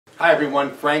Hi everyone,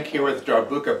 Frank here with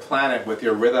Darbuka Planet with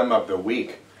your Rhythm of the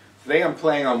Week. Today I'm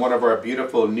playing on one of our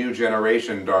beautiful new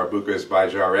generation Darbukas by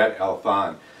Jarrett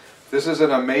Elfan. This is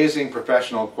an amazing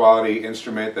professional quality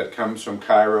instrument that comes from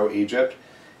Cairo, Egypt,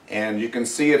 and you can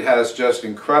see it has just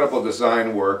incredible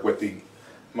design work with the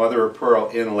mother of pearl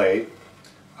inlaid.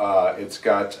 It's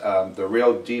got the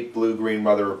real deep blue-green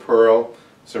mother of pearl,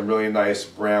 some really nice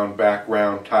brown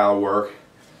background tile work.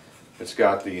 It's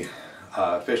got the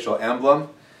official emblem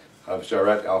of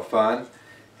Jarrett Elfan,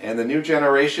 and the new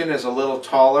generation is a little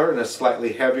taller and is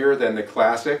slightly heavier than the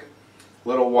classic, a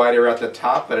little wider at the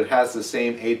top, but it has the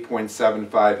same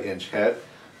 8.75 inch head.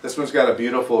 This one's got a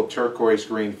beautiful turquoise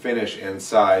green finish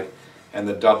inside and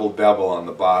the double bevel on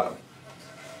the bottom.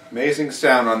 Amazing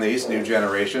sound on these new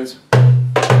generations.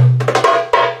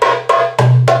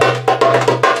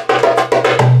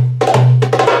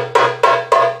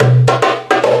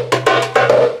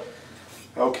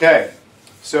 Okay,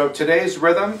 so today's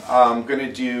rhythm, I'm going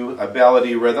to do a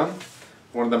Week-Baladi rhythm,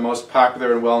 one of the most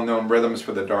popular and well-known rhythms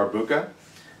for the Darbuka.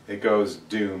 It goes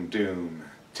doom, doom,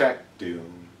 tek,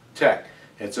 doom, tek.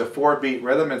 It's a 4-beat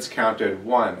rhythm. It's counted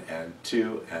 1 and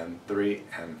 2 and 3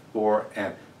 and 4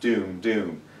 and doom,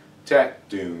 doom, tek,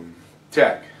 doom,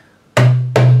 tek.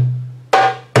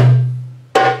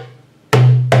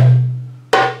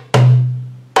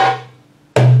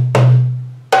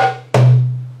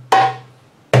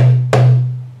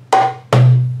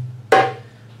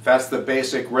 That's the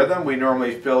basic rhythm. We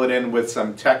normally fill it in with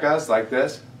some tekas like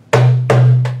this.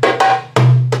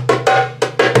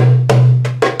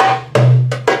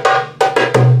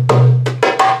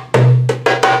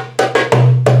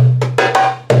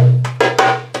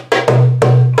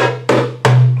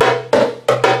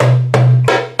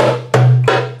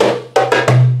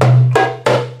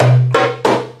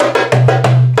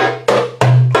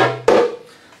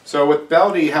 So with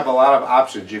Week-Baladi you have a lot of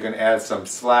options. You can add some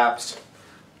slaps.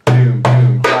 Doom,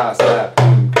 doom, ka, slap,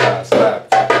 doom, ka, slap,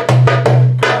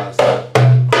 doom, ka, slap.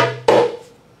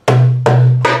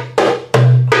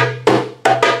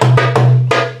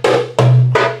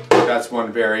 That's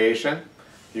one variation.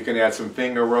 You can add some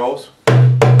finger rolls.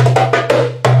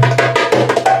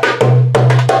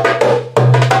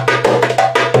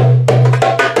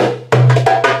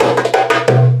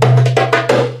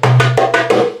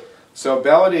 So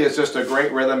Week-Baladi is just a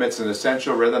great rhythm. It's an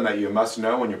essential rhythm that you must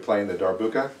know when you're playing the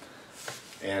Darbuka.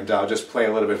 And I'll just play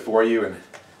a little bit for you and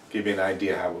give you an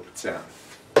idea how it would sound.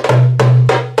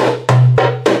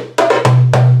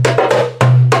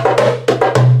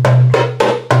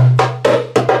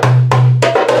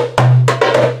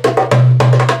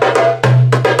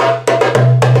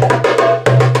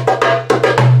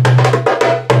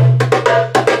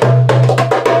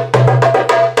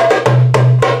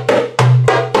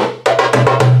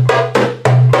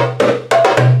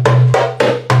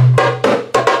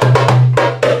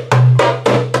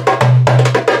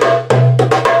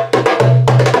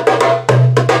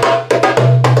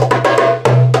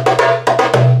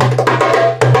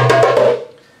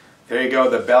 There you go,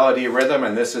 the Week-Baladi rhythm,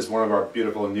 and this is one of our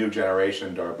beautiful new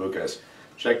generation Darbukas.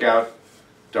 Check out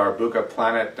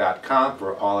darbukaplanet.com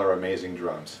for all our amazing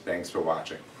drums. Thanks for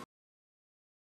watching.